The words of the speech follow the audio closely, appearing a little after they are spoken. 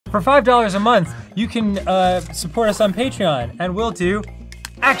For $5 a month, you can support us on Patreon, and we'll do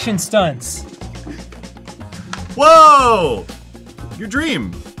action stunts. Whoa! Your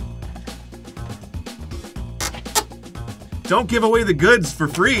dream. Don't give away the goods for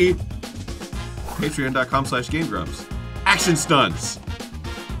free. Patreon.com/GameGrumps. Action stunts.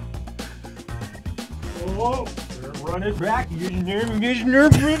 Oh, run it back.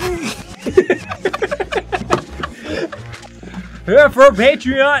 Yeah, for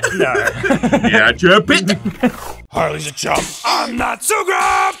Patreon. No. Yeah, Chip. Harley's a chump. I'm not so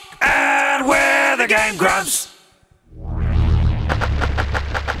grump. And we're the Game Grumps.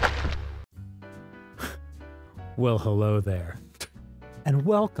 Well, hello there. And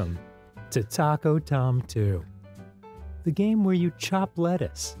welcome to Taco Tom 2. The game where you chop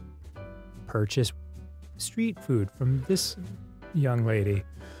lettuce. Purchase street food from this young lady.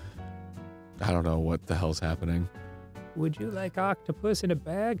 I don't know what the hell's happening. Would you like octopus in a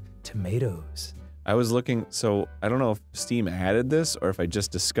bag? Tomatoes. I was looking, so I don't know if Steam added this or if I just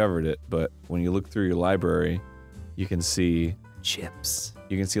discovered it, but when you look through your library, you can see chips.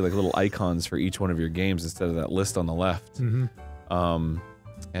 You can see like little icons for each one of your games instead of that list on the left. Mm-hmm.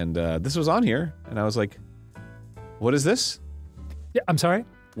 This was on here, and I was like, "What is this? Yeah, I'm sorry.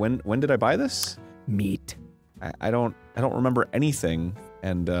 When did I buy this? Meat. I don't remember anything,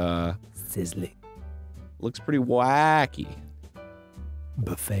 and Sizzling. looks pretty wacky.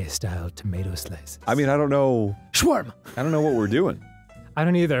 Buffet-style tomato slices. I mean, I don't know. Shawarma. I don't know what we're doing. I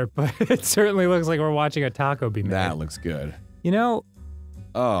don't either, but it certainly looks like we're watching a taco be made. That looks good. You know,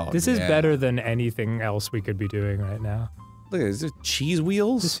 oh, this is yeah. better than anything else we could be doing right now. Look at this. Is there cheese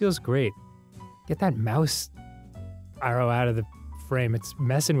wheels? This feels great. Get that mouse arrow out of the frame. It's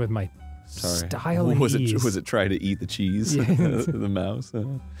messing with my style and was ease. it trying to eat the cheese? Yeah. The mouse?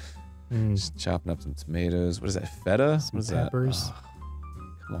 Just chopping up some tomatoes. What is that? Feta? Some what is peppers. that?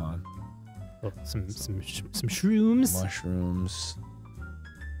 Oh, come on. Oh, some shrooms. Mushrooms.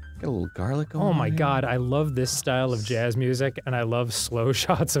 Got a little garlic going on. Oh my here. god, I love this style of jazz music, and I love slow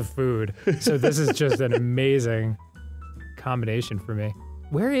shots of food. So this is just an amazing combination for me.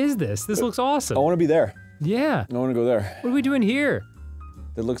 Where is this? This looks awesome. I want to be there. Yeah. I want to go there. What are we doing here?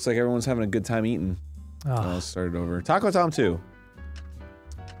 It looks like everyone's having a good time eating. Oh, Let's start it over. Taco Tom 2.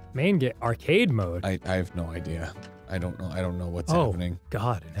 main game, arcade mode. I have no idea. I don't know. I don't know what's Oh, happening.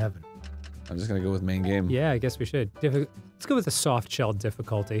 God in heaven. I'm just gonna go with main game. Yeah, I guess we should. Let's go with the soft shell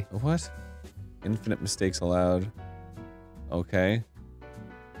difficulty. What? Infinite mistakes allowed. Okay.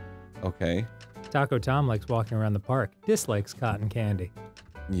 Okay. Taco Tom likes walking around the park. Dislikes cotton candy.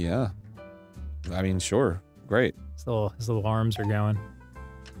 Yeah. I mean, sure. Great. His little arms are going.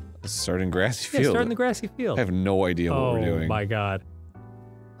 Let's start in grassy Yeah, field. start in the grassy field. I have no idea what we're doing. Oh my god.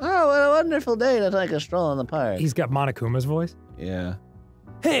 Oh, what a wonderful day to take a stroll in the park. He's got Monokuma's voice. Yeah.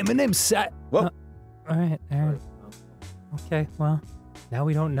 Hey, my name's Sat. Whoa. Alright. Okay, well, now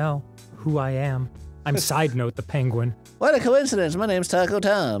we don't know who I am. I'm Side Note the Penguin. What a coincidence. My name's Taco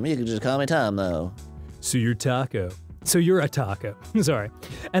Tom. You can just call me Tom, though. So you're Taco. So you're a taco. Sorry.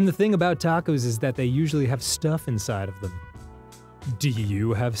 And the thing about tacos is that they usually have stuff inside of them. Do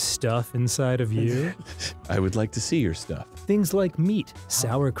you have stuff inside of you? I would like to see your stuff. Things like meat,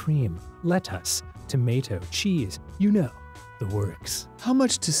 sour cream, lettuce, tomato, cheese. You know, the works. How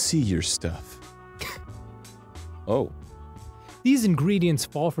much to see your stuff? Oh. These ingredients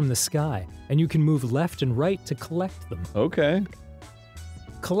fall from the sky, and you can move left and right to collect them. Okay.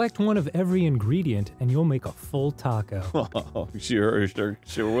 Collect one of every ingredient, and you'll make a full taco. Oh, sure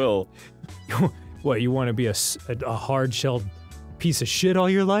will. What, you want to be a hard-shelled piece of shit all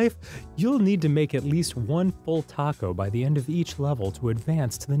your life? You'll need to make at least one full taco by the end of each level to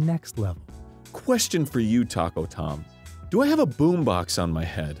advance to the next level. Question for you, Taco Tom. Do I have a boombox on my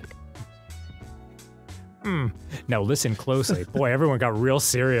head? Now listen closely. Boy, everyone got real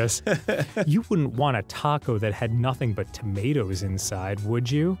serious. You wouldn't want a taco that had nothing but tomatoes inside, would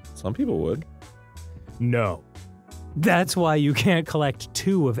you? Some people would. No. That's why you can't collect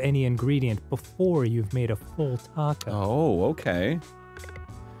 2 of any ingredient before you've made a full taco. Oh, okay.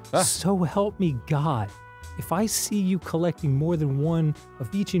 So help me God. If I see you collecting more than 1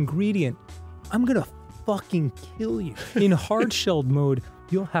 of each ingredient, I'm gonna fucking kill you. In hard-shelled mode,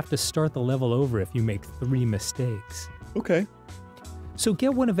 you'll have to start the level over if you make 3 mistakes. Okay. So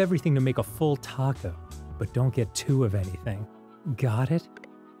get 1 of everything to make a full taco, but don't get 2 of anything. Got it?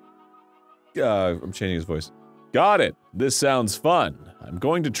 I'm changing his voice. Got it. This sounds fun. I'm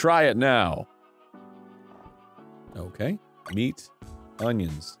going to try it now. Okay. Meat,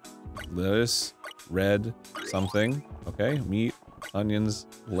 onions, lettuce, red, something. Okay. Meat, onions,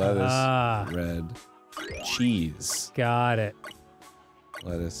 lettuce, red, cheese. Got it.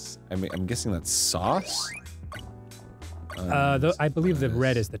 lettuce. I mean, I'm guessing that's sauce. I believe the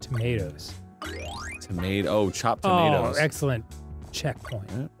red is the tomatoes. Tomato. Oh, chopped tomatoes. Oh, excellent checkpoint.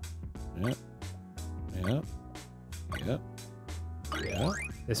 Yep. Yep. Yep. Yep.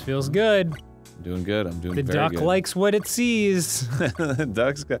 This feels good. I'm doing good. I'm doing The very duck good. likes what it sees. The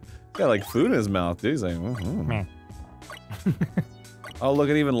duck's got like food in his mouth, dude. He's like, Meh. Oh, look,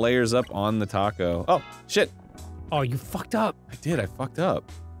 it even layers up on the taco. Oh, shit. Oh, you fucked up. I did. I fucked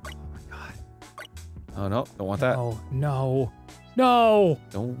up. Oh my god. Oh, no. Don't want that. Oh, no. No!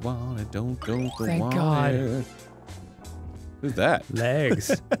 Don't want it. Don't Thank want God. it. Who's that?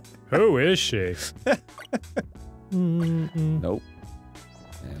 Legs. Who is she? Nope.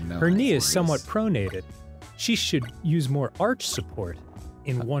 And no, Her knee is it's somewhat this. pronated. She should use more arch support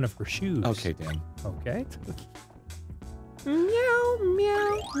in one of her shoes. Okay, Dan. Okay. Meow,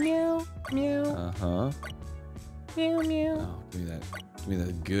 meow, meow, meow, Uh-huh. meow, meow. Oh, give me that. Give me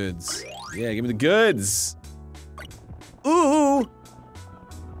the goods. Yeah, give me the goods. Ooh.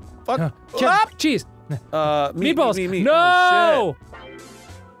 Fuck. Cheese. Meatballs. No! Oh,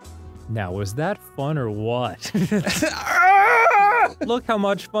 Now, was that fun or what? shit. Look how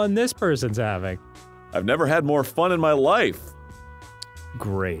much fun this person's having. I've never had more fun in my life.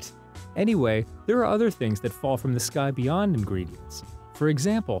 Great. Anyway, there are other things that fall from the sky beyond ingredients. For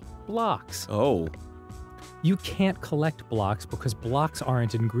example, blocks. Oh. You can't collect blocks because blocks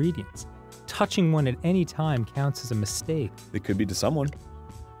aren't ingredients. Touching one at any time counts as a mistake. It could be to someone.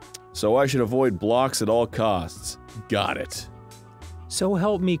 So I should avoid blocks at all costs. Got it. So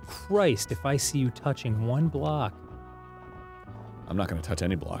help me Christ if I see you touching one block. I'm not gonna touch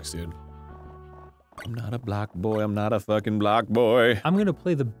any blocks, dude. I'm not a block boy. I'm not a fucking block boy. I'm gonna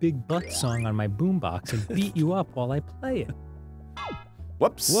play the Big Butt song on my boombox and beat you up while I play it.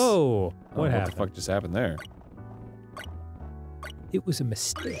 Whoops. Whoa, what happened? What the fuck just happened there? It was a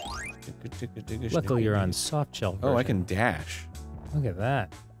mistake. Luckily you're on soft shell version. Oh, I can dash. Look at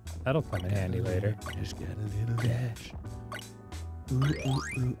that. That'll come in handy later. Just got a little dash.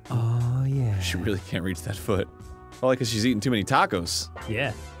 Oh yeah. She really can't reach that foot. Probably because she's eating too many tacos.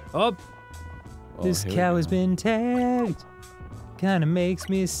 Yeah. Oh, Oh, this here we cow has go. been tagged. Kinda makes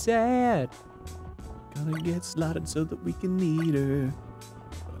me sad. Gonna get slaughtered so that we can eat her.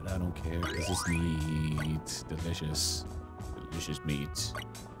 But I don't care because it's meat. Delicious. Delicious meat.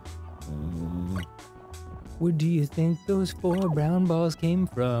 Mm. Where do you think those 4 brown balls came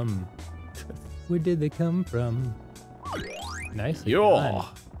from? Where did they come from? Nicely done. Yo!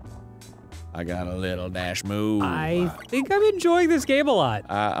 I got a little dash move. I think I'm enjoying this game a lot.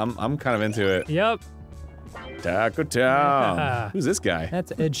 I'm kind of into it. Yep, Taco Town. Who's this guy?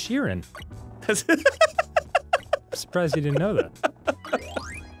 that's Ed Sheeran. I'm surprised you didn't know that.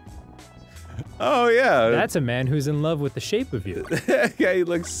 Oh yeah. That's a man who's in love with the shape of you. Yeah, he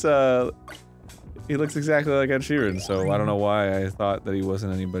looks exactly like Ed Sheeran. So I don't know why I thought that he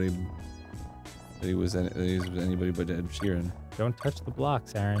wasn't anybody. That he was anybody but Ed Sheeran. Don't touch the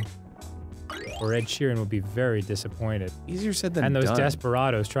blocks, Aaron. Or Ed Sheeran will be very disappointed. Easier said than And those done.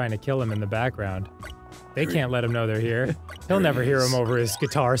 desperados trying to kill him in the background. They can't let him know they're here. He'll never hear him over his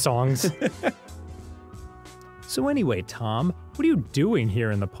guitar songs. So anyway, Tom, what are you doing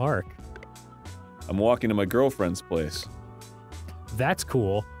here in the park? I'm walking to my girlfriend's place. That's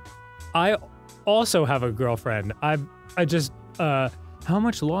cool. I also have a girlfriend. I just, how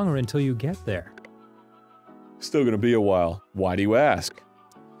much longer until you get there? Still gonna be a while. Why do you ask?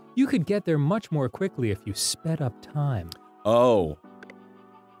 You could get there much more quickly if you sped up time. Oh.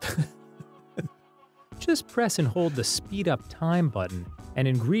 Just press and hold the speed up time button, and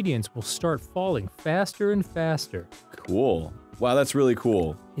ingredients will start falling faster and faster. Cool. Wow, that's really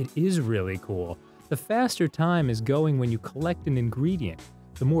cool. It is really cool. The faster time is going when you collect an ingredient,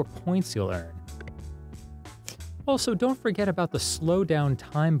 the more points you'll earn. Also, don't forget about the slow down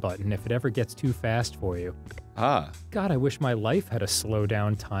time button if it ever gets too fast for you. Ah. God, I wish my life had a slow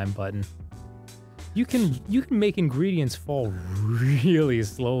down time button. You can make ingredients fall really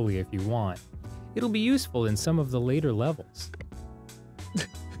slowly if you want. It'll be useful in some of the later levels.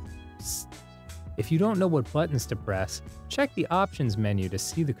 If you don't know what buttons to press, check the options menu to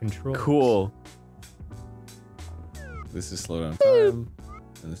see the controls. Cool. This is slow down time,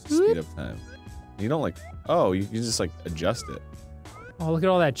 and this is speed up time. You don't like, oh, you can just like adjust it. Oh, look at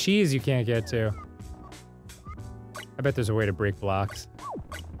all that cheese you can't get to. I bet there's a way to break blocks.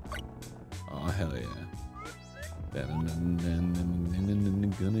 Oh, hell yeah.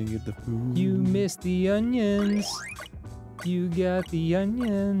 Gonna get the food. You missed the onions. You got the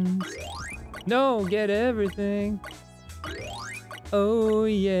onions. No, get everything. Oh,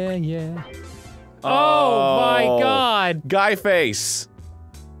 yeah, yeah. Oh my God! Guy face.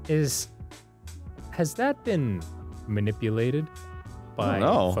 Has that been manipulated by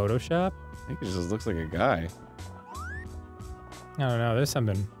know. Photoshop? I think it just looks like a guy. I don't know. There's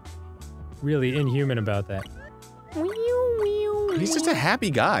something really inhuman about that. He's just a happy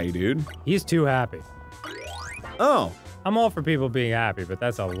guy, dude. He's too happy. Oh. I'm all for people being happy, but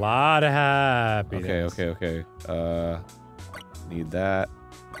that's a lot of happiness. Okay. Need that.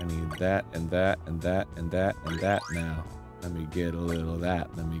 I need that and that and that and that and that now. Let me get a little of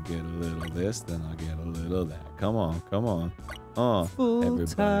that. Let me get a little of this. Then I'll get a little of that. Come on. Full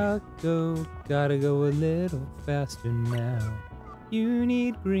Everybody. taco, gotta go a little faster now. You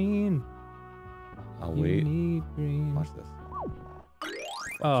need green. I'll You wait. need green. Watch this.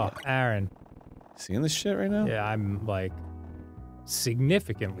 Oh, Aaron. Seeing this shit right now? Yeah, I'm like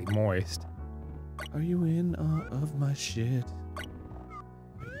significantly moist. Are you in awe of my shit?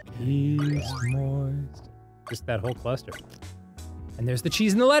 He's moist. Just that whole cluster. And there's the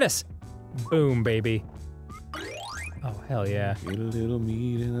cheese and the lettuce. Boom, baby. Oh, hell yeah. Get a little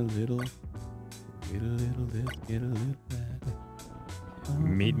meat and a little. Get a little this, get a little that.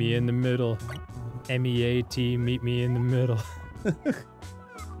 Meet me in the middle. MEAT, meet me in the middle.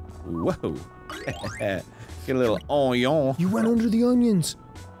 Whoa. Get a little onion. You went under the onions.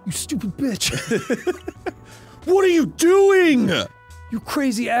 You stupid bitch. What are you doing? You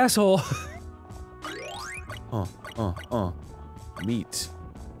crazy asshole. Meat.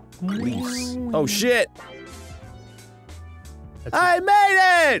 Leaves. Oh shit! That's I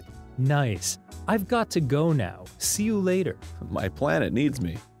made it! nice. I've got to go now. See you later. My planet needs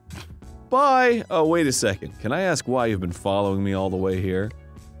me. Bye! Oh, wait a second. Can I ask why you've been following me all the way here?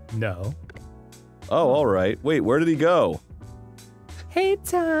 No. Oh, alright. Wait, where did he go? Hey,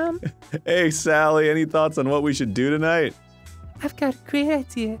 Tom. Hey, Sally, any thoughts on what we should do tonight? I've got a great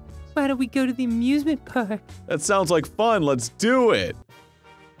idea. Why don't we go to the amusement park? That sounds like fun. Let's do it!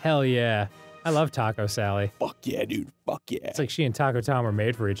 Hell yeah. I love Taco Sally. Fuck yeah, dude. Fuck yeah. It's like she and Taco Tom were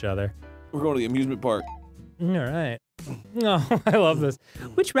made for each other. We're going to the amusement park. All right. Oh, I love this.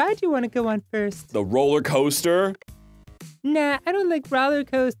 Which ride do you want to go on first? The roller coaster? Nah, I don't like roller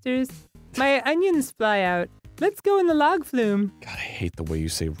coasters. My onions fly out. Let's go in the log flume. God, I hate the way you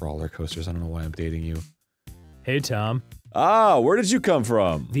say roller coasters. I don't know why I'm dating you. Hey, Tom. Ah, where did you come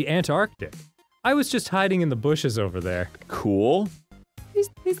from? The Antarctic. I was just hiding in the bushes over there. Cool. Who's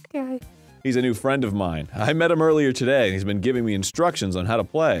this guy? He's a new friend of mine. I met him earlier today, and he's been giving me instructions on how to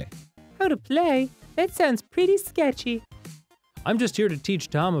play. How to play? That sounds pretty sketchy. I'm just here to teach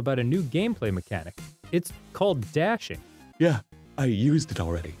Tom about a new gameplay mechanic. It's called dashing. Yeah, I used it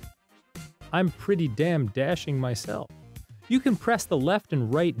already. I'm pretty damn dashing myself. You can press the left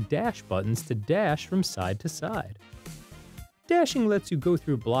and right dash buttons to dash from side to side. Dashing lets you go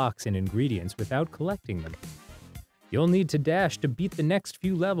through blocks and ingredients without collecting them. You'll need to dash to beat the next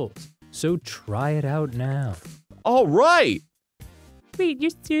few levels, so try it out now. All right! Wait,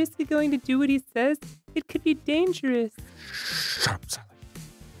 you're seriously going to do what he says? It could be dangerous. Shut up, Sally.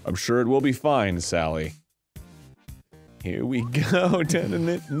 I'm sure it will be fine, Sally. Here we go.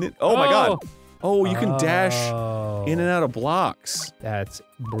 Oh my god. Oh, you can dash in and out of blocks. That's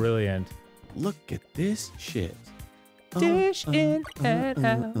brilliant. Look at this shit. Dash in and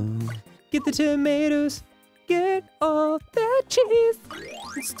out. Get the tomatoes. Get all that cheese.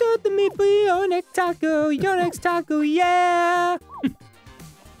 Stir the meat for your next taco. Your next taco, yeah.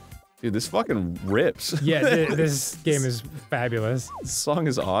 Dude, this fucking rips. Yeah, this game is fabulous. This song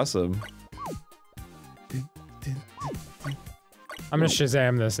is awesome. I'm gonna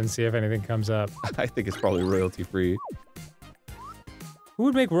Shazam this and see if anything comes up. I think it's probably royalty free. Who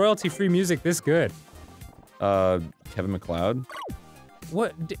would make royalty-free music this good? Kevin MacLeod?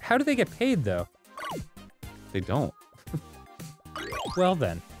 What? How do they get paid, though? They don't. Well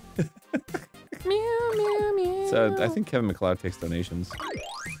then. Meow, meow, meow. So I think Kevin MacLeod takes donations.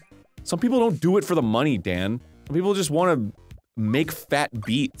 Some people don't do it for the money, Dan. Some people just want to make fat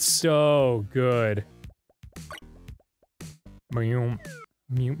beats. So good. Meow,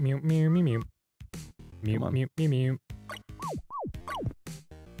 meow, meow, meow, meow, meow. Meow, meow, meow, meow.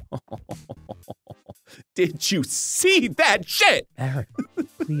 Did you see that shit? Aaron,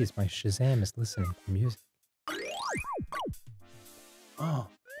 please, my Shazam is listening to music. Oh.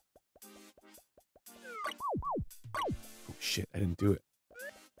 Oh shit, I didn't do it.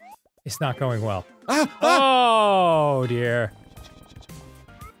 It's not going well. Ah! Oh dear.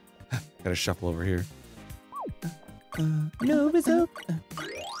 Gotta shuffle over here. No result.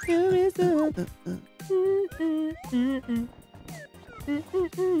 No result.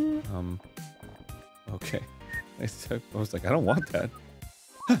 Okay. I was like, I don't want that.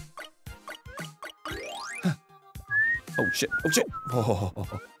 Oh shit, oh shit. Oh.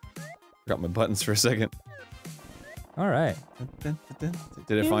 Forgot my buttons for a second. All right.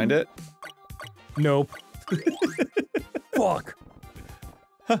 Did it find it? Nope. Fuck.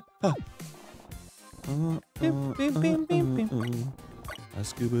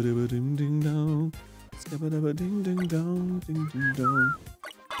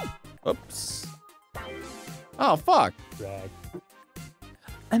 Oops. Oh, fuck.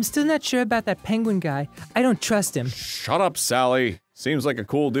 I'm still not sure about that penguin guy. I don't trust him. Shut up, Sally. Seems like a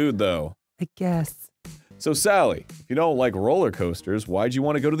cool dude, though. I guess. So, Sally, if you don't like roller coasters, why'd you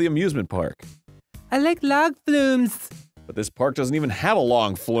want to go to the amusement park? I like log flumes. But this park doesn't even have a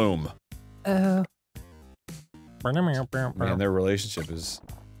long flume. Oh. Man, their relationship is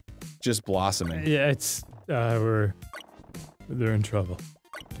just blossoming. Yeah, it's, they're in trouble.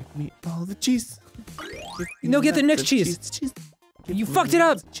 Give me all the cheese. No, get the next cheese. You fucked it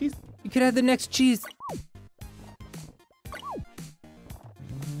up. Cheese. You could have the next cheese.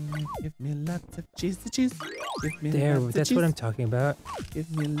 Give me lots of cheese. Give me There, lots of that's cheese. what I'm talking about. Give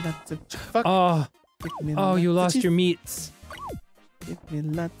me lots of fuck. Oh, Give me oh, you lots of lost cheese. your meats. Give me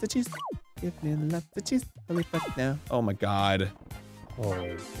lots of cheese. Give me lots of cheese. Holy fuck now. Oh my god.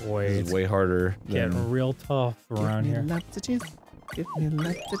 Oh boy, This it's is way harder than... getting real tough around Give me here. lots of cheese. Give me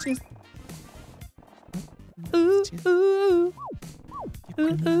lots of cheese. Ooh, ooh, Give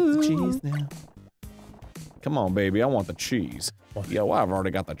me lots of cheese now. Come on, baby. I want the cheese. Yo, I've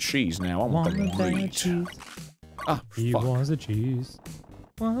already got the cheese now. I want the that meat. cheese. Ah, He fuck. wants the cheese.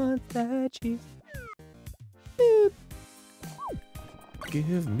 Wants that cheese.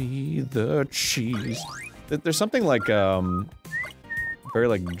 Give me the cheese. There's something like, very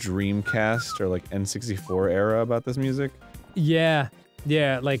like Dreamcast or like N64 era about this music. Yeah,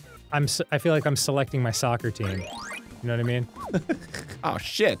 yeah. Like I feel like I'm selecting my soccer team. You know what I mean? Oh,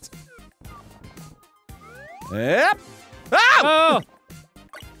 shit. Yep. Ah! Oh!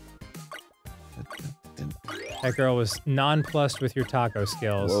 That girl was nonplussed with your taco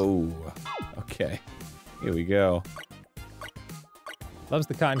skills. Whoa. Okay. Here we go. Loves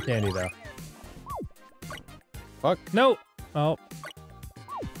the cotton candy though. Fuck. No. Oh.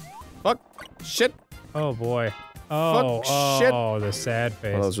 Fuck. Shit. Oh boy. Oh. Fuck, shit. Oh, the sad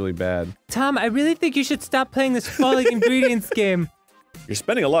face. Oh, that was really bad. Tom, I really think you should stop playing this falling ingredients game. You're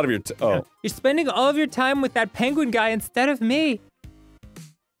spending a lot of your oh. You're spending all of your time with that penguin guy instead of me.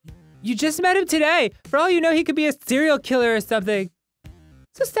 You just met him today. For all you know, he could be a serial killer or something.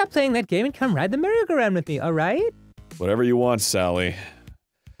 So stop playing that game and come ride the merry-go-round with me, all right? Whatever you want, Sally.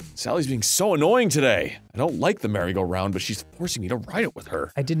 Sally's being so annoying today. I don't like the merry-go-round, but she's forcing me to ride it with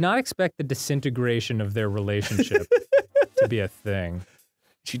her. I did not expect the disintegration of their relationship to be a thing.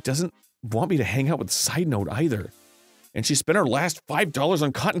 She doesn't want me to hang out with Side Note either. And she spent her last $5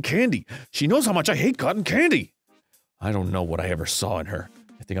 on cotton candy. She knows how much I hate cotton candy. I don't know what I ever saw in her.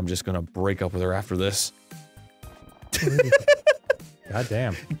 I think I'm just gonna break up with her after this. God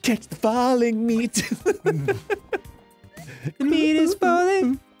damn. Catch the falling meat. The meat is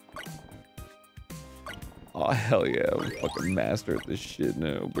falling. Oh, hell yeah. I'm a fucking master at this shit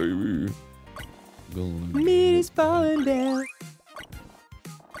now, baby. Meat is falling down.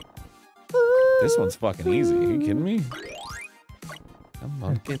 This one's fucking easy. Are you kidding me? Come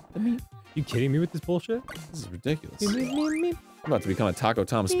on, get the meat. You kidding me with this bullshit? This is ridiculous. I'm about to become a Taco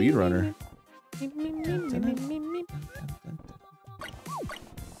Tom speedrunner.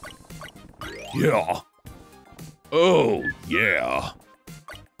 Yeah. Oh, yeah.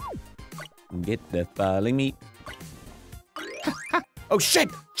 Get the falling meat. Oh, shit!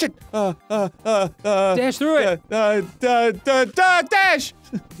 Shit! Dash through it! Dash!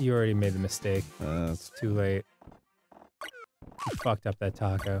 You already made the mistake. It's It's too late. You fucked up that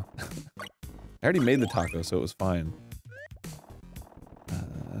taco. I already made the taco, so it was fine.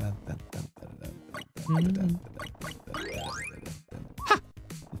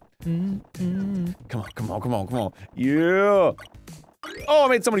 Come on, come on, come on, come on. Yeah! Oh, I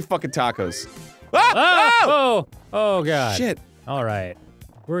made so many fucking tacos. Ah! Oh! Oh! Oh! Oh, God. Shit. All right.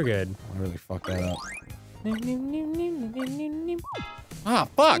 We're good. I really fucked that up. Ah,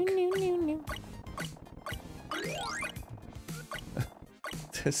 fuck!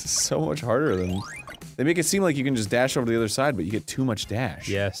 This is so much harder than... They make it seem like you can just dash over to the other side, but you get too much dash.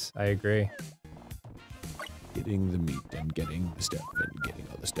 Yes, I agree. Getting the meat and getting the stuff and getting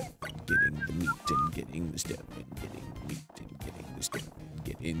all the stuff and getting the meat and getting the stuff and getting the meat and getting the stuff and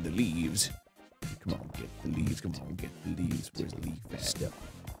getting the leaves. Come on, get the leaves. Come on, get the leaves. Where's the leaf at? Stuff.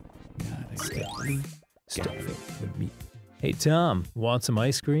 Gotta get the leaf. Stuff it with meat. Hey, Tom, want some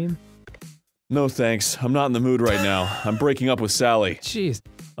ice cream? No thanks. I'm not in the mood right now. I'm breaking up with Sally. Jeez.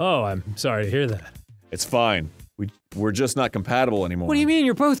 Oh, I'm sorry to hear that. It's fine. We're just not compatible anymore. What do you mean?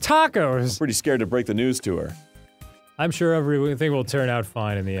 You're both tacos. Pretty scared to break the news to her. I'm sure everything will turn out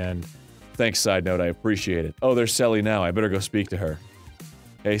fine in the end. Thanks, side note, I appreciate it. Oh, there's Sally now, I better go speak to her.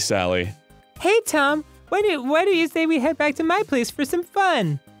 Hey, Sally. Hey, Tom. Why do you say we head back to my place for some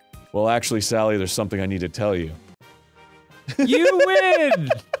fun? Well, actually, Sally, there's something I need to tell you. You win!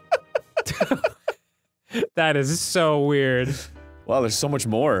 That is so weird. Wow, there's so much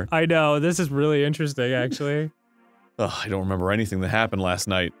more. I know, this is really interesting, actually. Ugh, I don't remember anything that happened last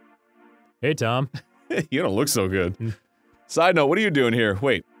night. Hey, Tom. You don't look so good. Side note, what are you doing here?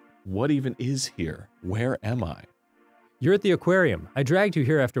 Wait, what even is here? Where am I? You're at the aquarium. I dragged you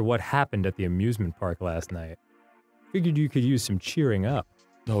here after what happened at the amusement park last night. Figured you could use some cheering up.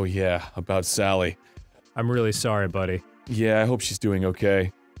 Oh yeah, about Sally. I'm really sorry, buddy. Yeah, I hope she's doing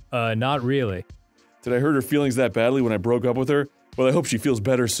okay. Not really. Did I hurt her feelings that badly when I broke up with her? Well, I hope she feels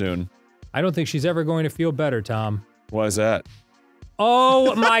better soon. I don't think she's ever going to feel better, Tom. Why is that?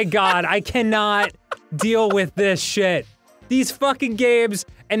 Oh my god, I cannot deal with this shit. These fucking games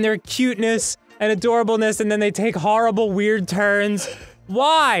and their cuteness and adorableness, and then they take horrible, weird turns.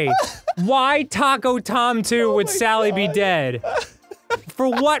 Why? Why Taco Tom 2 would Sally be dead? For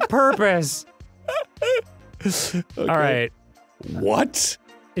what purpose? Okay. Alright. What?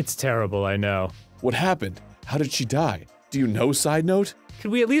 It's terrible, I know. What happened? How did she die? Do you know, side note?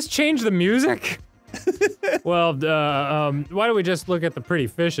 Could we at least change the music? Well, why don't we just look at the pretty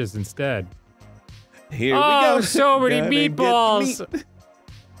fishes instead? Here we go. Oh, so many Gonna get the meatballs! meat.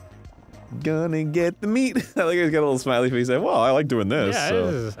 Gonna get the meat. I like he's got a little smiley face. Like, well, I like doing this. Yeah,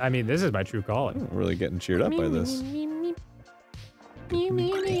 So. this is my true calling. I'm really getting cheered up by this.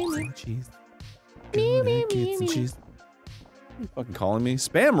 Cheese. You fucking calling me?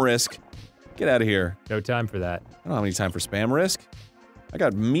 Spam risk? Get out of here. No time for that. I don't have any time for spam risk. I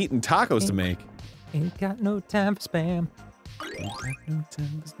got meat and tacos to make. Ain't got no time for spam. Ain't got no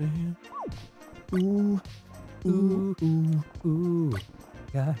time for spam. Ooh, ooh, ooh, ooh.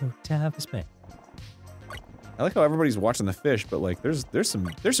 Got no time for spam. I like how everybody's watching the fish, but like, there's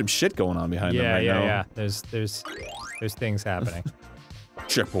some shit going on behind them right now. Yeah. There's things happening.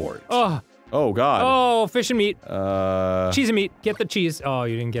 Chipboard. Oh, Oh god. oh, fish and meat. Cheese and meat. Get the cheese. Oh,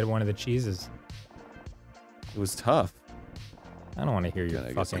 you didn't get one of the cheeses. It was tough. I don't want to hear your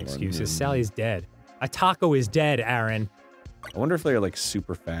Gotta get some fucking more excuses. meat. Sally's dead. A taco is dead, Aaron. I wonder if they're like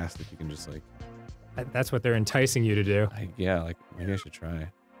super fast. If you can just like, That's what they're enticing you to do. yeah, like maybe I should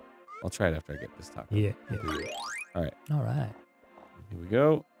try. I'll try it after I get this taco. Yeah. All right. All right. Here we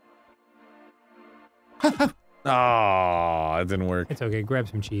go. Oh, it didn't work. It's okay. Grab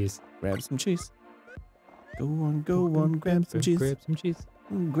some cheese. Grab some cheese. Go on, grab some cheese. Grab some cheese.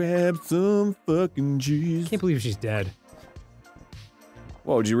 Grab some fucking cheese. Can't believe she's dead.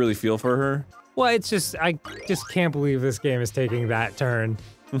 Whoa, would you really feel for her? Well, it's just, I just can't believe this game is taking that turn.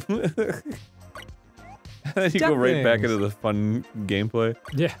 And then you go right back Ducklings. into the fun gameplay.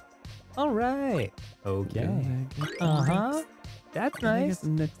 Yeah. All right. Okay. Uh-huh. That's nice.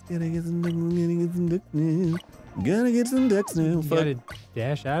 Gonna get some ducks now. You gotta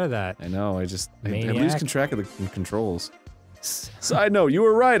dash out of that. I know, I lose Maniac. track of the controls. Side note, you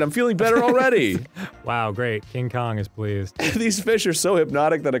were right, I'm feeling better already. Wow, great. King Kong is pleased. These fish are so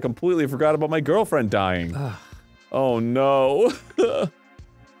hypnotic that I completely forgot about my girlfriend dying. Oh no.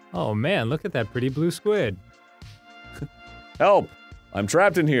 Oh man, look at that pretty blue squid. Help! I'm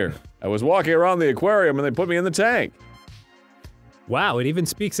trapped in here. I was walking around the aquarium and they put me in the tank. Wow, it even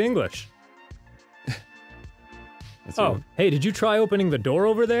speaks English. That's Oh, weird. hey, did you try opening the door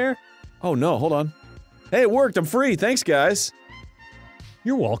over there? Oh no, hold on. Hey, it worked, I'm free, thanks guys.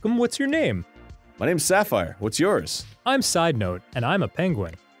 You're welcome. What's your name? My name's Sapphire, what's yours? I'm Side Note, and I'm a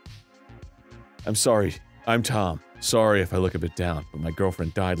penguin. I'm sorry, I'm Tom. Sorry if I look a bit down, but my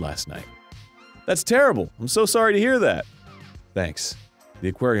girlfriend died last night. That's terrible, I'm so sorry to hear that. Thanks. The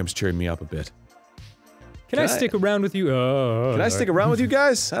aquarium's cheered me up a bit. Can I stick around with you? Can I stick around with you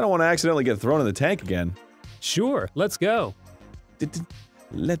guys? I don't want to accidentally get thrown in the tank again. Sure, let's go.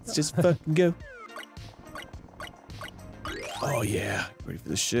 Let's just fucking go. Oh yeah, ready for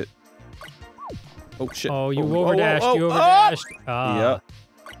this shit? Oh shit! Oh, you oh, overdashed, oh, you oh, overdashed. Oh! Ah. Yep.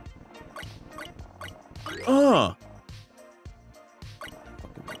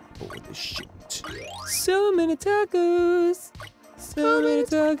 Fucking over this shit. So many tacos. So many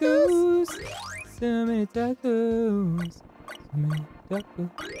tacos. So many tacos. So many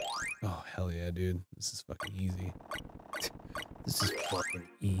tacos. Oh hell yeah, dude! This is fucking easy. This is fucking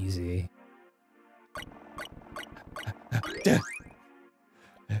easy.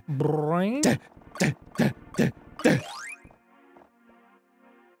 Brain?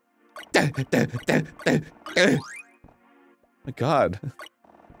 My god.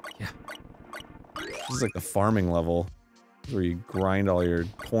 Yeah. This is like the farming level. Where you grind all your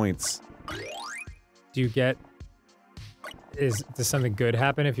points. Do you get... Does something good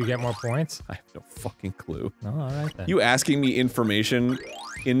happen if you get more points? I have no fucking clue. Oh, alright then. You asking me information,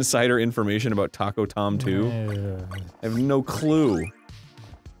 insider information about Taco Tom 2? I have no clue.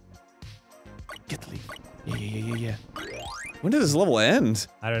 Get the lead. Yeah. When does this level end?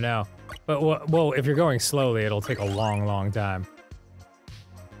 I don't know. But, well, if you're going slowly, it'll take a long, long time.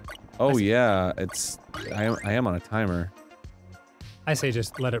 Oh yeah, it's... I am on a timer. I say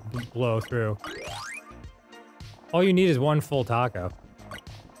just let it blow through. All you need is one full taco.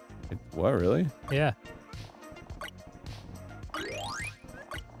 What, really? Yeah.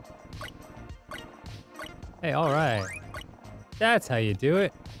 Hey, alright. That's how you do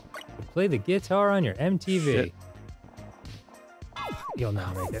it. You play the guitar on your MTV. Shit. You'll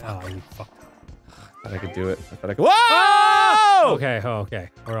not make it. Oh, you fucked up. I thought I could do it. I thought I could- Whoa! Okay, okay.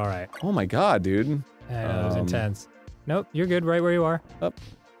 We're alright. Oh my god, dude. That was intense. Nope, you're good right where you are. Up.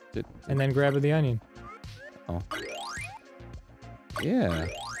 And then grab the onion. Oh. Yeah.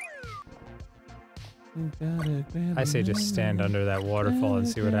 I say just stand under that waterfall and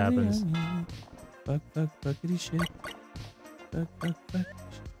see what happens. Fuck, fuckity shit. Fuck.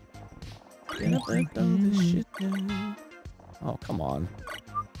 Get up and throw this shit down. Oh, come on.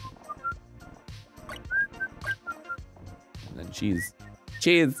 And then cheese.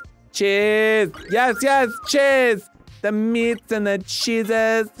 Cheese! Cheese! Yes, cheese! The meats and the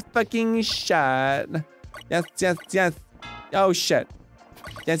cheeses fucking shot. Yes. Oh shit.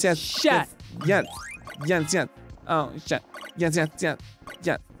 Yes. Shit. Yes. Oh shit. Yes.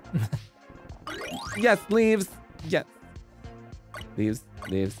 Yes, leaves. Yes. Leaves.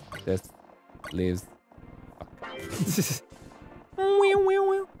 This. Leaves.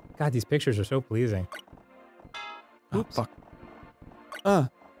 God, these pictures are so pleasing. Oops. Oh,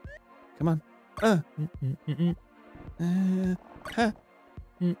 fuck. Come on.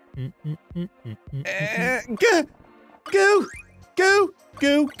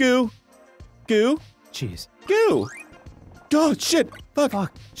 Go. Jeez. Go. Oh shit. Fuck.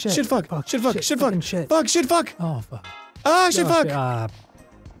 Fuck. Shit. Shit. Fuck. Fuck. Shit. Fuck. Shit. Shit. Fucking Fuck. shit. Fuck. Shit. Fuck. Oh, fuck. Ah, shit. Fuck.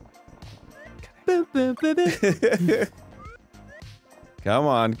 Come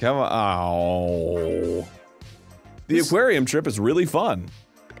on. Oh. The aquarium trip is really fun.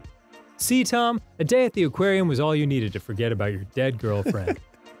 See, Tom? A day at the aquarium was all you needed to forget about your dead girlfriend.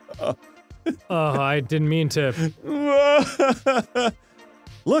 Oh, I didn't mean to...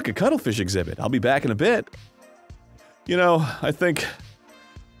 Look, a cuttlefish exhibit. I'll be back in a bit. You know, I think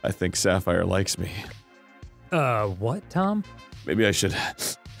Sapphire likes me. What, Tom? Maybe I should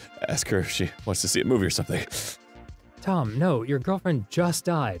ask her if she wants to see a movie or something. Tom, no, your girlfriend just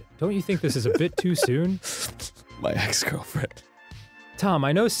died. Don't you think this is a bit too soon? My ex-girlfriend. Tom,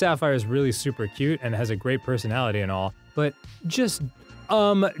 I know Sapphire is really super cute and has a great personality and all, but just,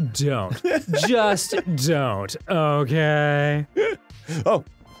 don't. Just don't, okay? Oh.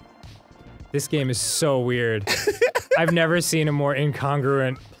 This game is so weird. I've never seen a more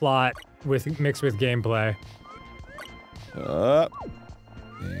incongruent plot mixed with gameplay. Up.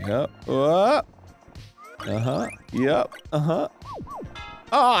 Yep. Up. Uh-huh. Yep. Uh-huh.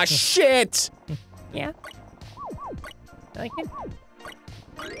 Oh shit! Yeah. Like it?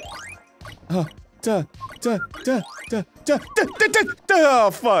 Oh,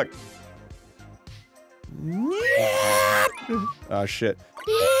 oh fuck. Oh shit.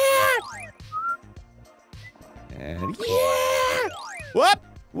 And yeah.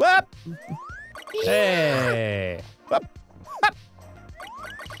 Whoop. Hey!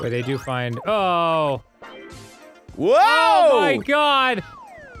 Where they do find- oh! Whoa! Oh my god!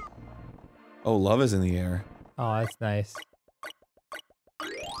 Oh, love is in the air. Oh, that's nice.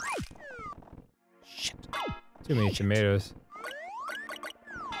 Shit. Too many tomatoes.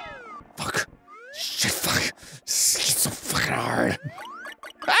 Fuck. Shit, fuck. It's so fucking hard.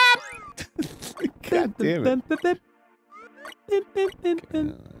 Ah! God damn it.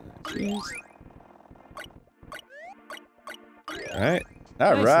 Jeez. Alright.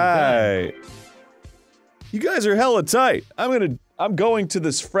 Alright. You guys are hella tight. I'm going to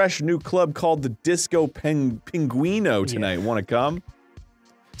this fresh new club called the Disco Pinguino tonight. Yeah. Wanna come?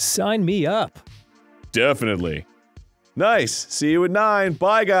 Sign me up. Definitely. Nice. See you at 9.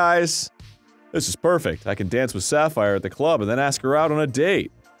 Bye, guys. This is perfect. I can dance with Sapphire at the club and then ask her out on a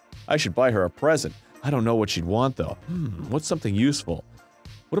date. I should buy her a present. I don't know what she'd want, though. What's something useful?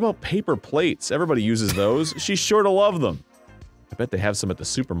 What about paper plates? Everybody uses those. She's sure to love them. I bet they have some at the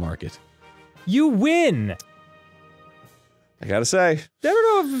supermarket. You win! I gotta say. I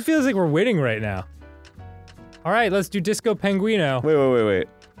don't know if it feels like we're winning right now. All right, let's do Disco Penguino. Wait.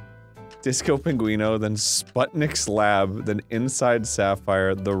 Disco Pinguino, then Sputnik's Lab, then Inside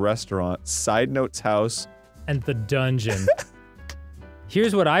Sapphire, the restaurant, Side Note's house. And the dungeon.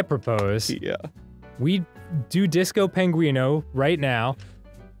 Here's what I propose. Yeah. We do Disco Penguino right now,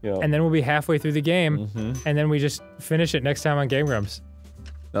 and then we'll be halfway through the game, and then we just finish it next time on Game Grumps.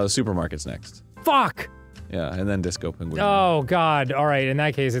 No, the supermarket's next. Fuck! Yeah, and then Disco Pinguino. Oh god, alright, in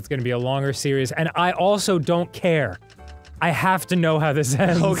that case it's gonna be a longer series, and I also don't care. I have to know how this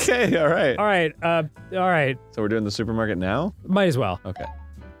ends. Okay, alright. Alright. So we're doing the supermarket now? Might as well. Okay.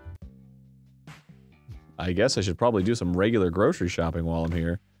 I guess I should probably do some regular grocery shopping while I'm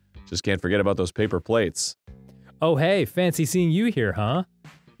here. Just can't forget about those paper plates. Oh hey, fancy seeing you here, huh?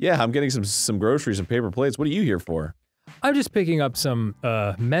 Yeah, I'm getting some groceries and paper plates. What are you here for? I'm just picking up some,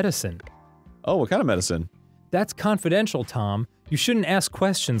 medicine. Oh, what kind of medicine? That's confidential, Tom. You shouldn't ask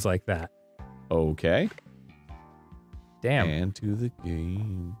questions like that. Okay. Damn. And to the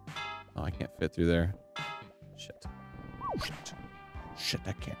game. Oh, I can't fit through there. Shit. Shit,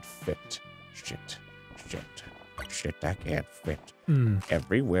 I can't fit. Shit, I can't fit.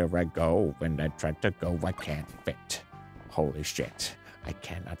 Everywhere I go, when I try to go, I can't fit. Holy shit, I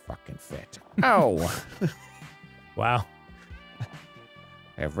cannot fucking fit. Oh! Wow.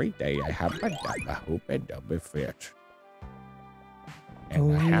 Every day I have a double hoop and double fit.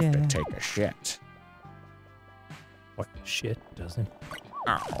 And I have to take a shit. What shit doesn't?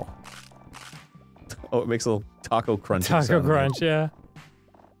 Ow. Oh, it makes a little taco crunch. Taco crunch, yeah.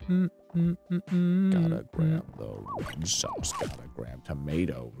 Gotta grab the red sauce, gotta grab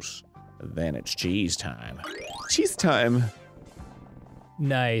tomatoes. Then it's cheese time. Cheese time.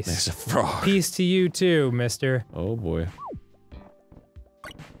 Nice. There's a frog. Peace to you too, mister. Oh boy.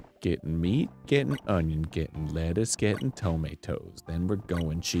 Getting meat, getting onion, getting lettuce, getting tomatoes. Then we're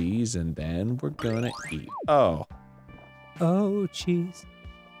going cheese, and then we're gonna eat. Oh. Oh, cheese.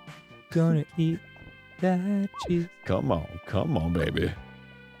 Gonna eat that cheese. Come on, baby.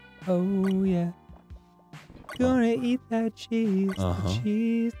 Oh, yeah. Gonna eat that cheese. Uh-huh. The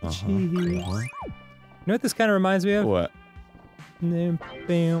cheese, the cheese. You Uh-huh. know what this kind of reminds me of? What? Bam,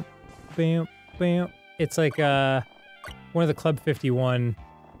 bam, bam. It's like, one of the Club 51,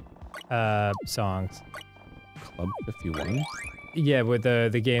 songs. Club 51? Yeah, with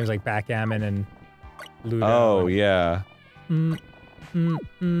the games like Backgammon and Ludo. Oh, yeah.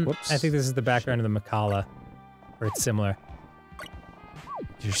 Whoops. I think this is the background of the Macala, or it's similar.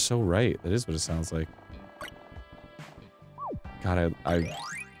 You're so right. That is what it sounds like. God,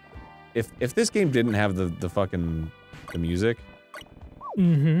 if this game didn't have the fucking music,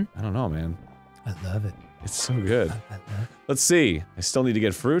 I don't know, man. I love it. It's so good. I love it. Let's see. I still need to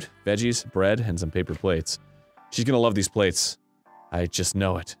get fruit, veggies, bread, and some paper plates. She's gonna love these plates. I just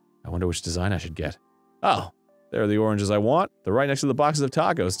know it. I wonder which design I should get. Oh, there are the oranges I want. They're right next to the boxes of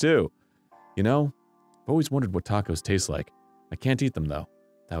tacos, too. You know, I've always wondered what tacos taste like. I can't eat them, though.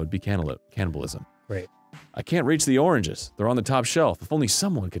 That would be cannibalism. Great. I can't reach the oranges. They're on the top shelf. If only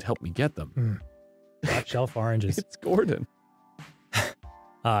someone could help me get them. Top shelf oranges. It's Gordon.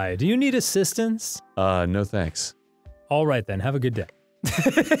 Hi, do you need assistance? No thanks. All right then, have a good day.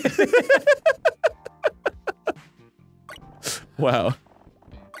 Wow.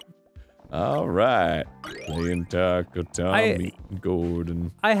 All right. Playing Taco Tom, eating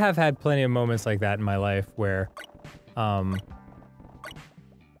Gordon. I have had plenty of moments like that in my life where, you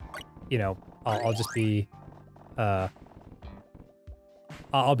know, I'll just be, I'll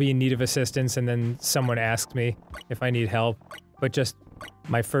be in need of assistance and then someone asks me if I need help, but just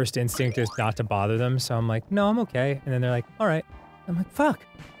my first instinct is not to bother them, so I'm like, no, I'm okay. And then they're like, all right. I'm like, fuck.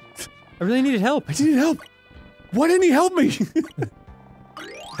 I really needed help. I needed help. Why didn't he help me?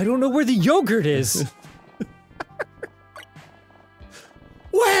 I don't know where the yogurt is.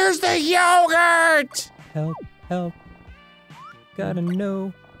 Where's the yogurt? Help, help. Gotta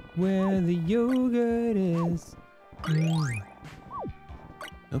know where the yogurt is.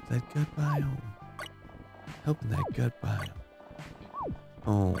 Help that gut biome. Helping that gut biome.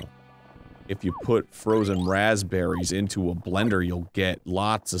 Oh. If you put frozen raspberries into a blender, you'll get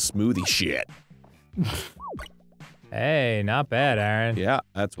lots of smoothie shit. Hey, not bad, Aaron. Yeah,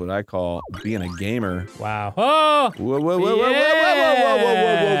 that's what I call being a gamer. Wow. Oh! Whoa, whoa, whoa, whoa, whoa, whoa, whoa, whoa, whoa,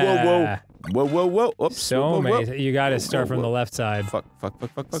 whoa, whoa, whoa. Whoa, whoa, whoa, whoops. So whoa, whoa, many. You gotta start from the left side. Fuck.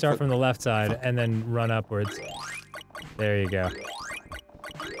 Start from the left side and then run upwards. There you go.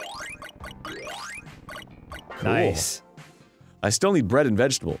 Nice. I still need bread and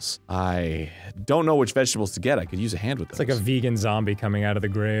vegetables. I don't know which vegetables to get. I could use a hand with those. It's like a vegan zombie coming out of the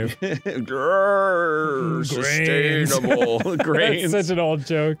grave. Grrr, sustainable grains. That's such an old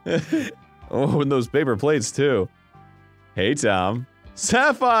joke. Oh, and those paper plates too. Hey, Tom.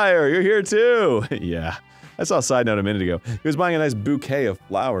 Sapphire, you're here too. Yeah. I saw a side note a minute ago. He was buying a nice bouquet of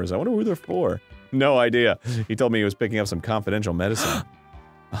flowers. I wonder who they're for. No idea. He told me he was picking up some confidential medicine.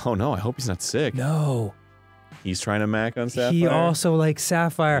 Oh no, I hope he's not sick. No. He's trying to mac on Sapphire? He also likes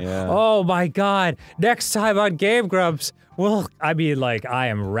Sapphire. Yeah. Oh my god. Next time on Game Grumps, well, I mean, like, I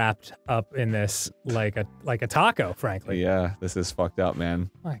am wrapped up in this like a taco, frankly. Yeah, this is fucked up, man.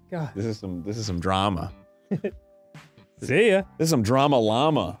 My god. This is some drama. See ya. This is some drama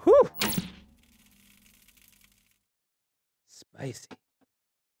llama. Whew. Spicy.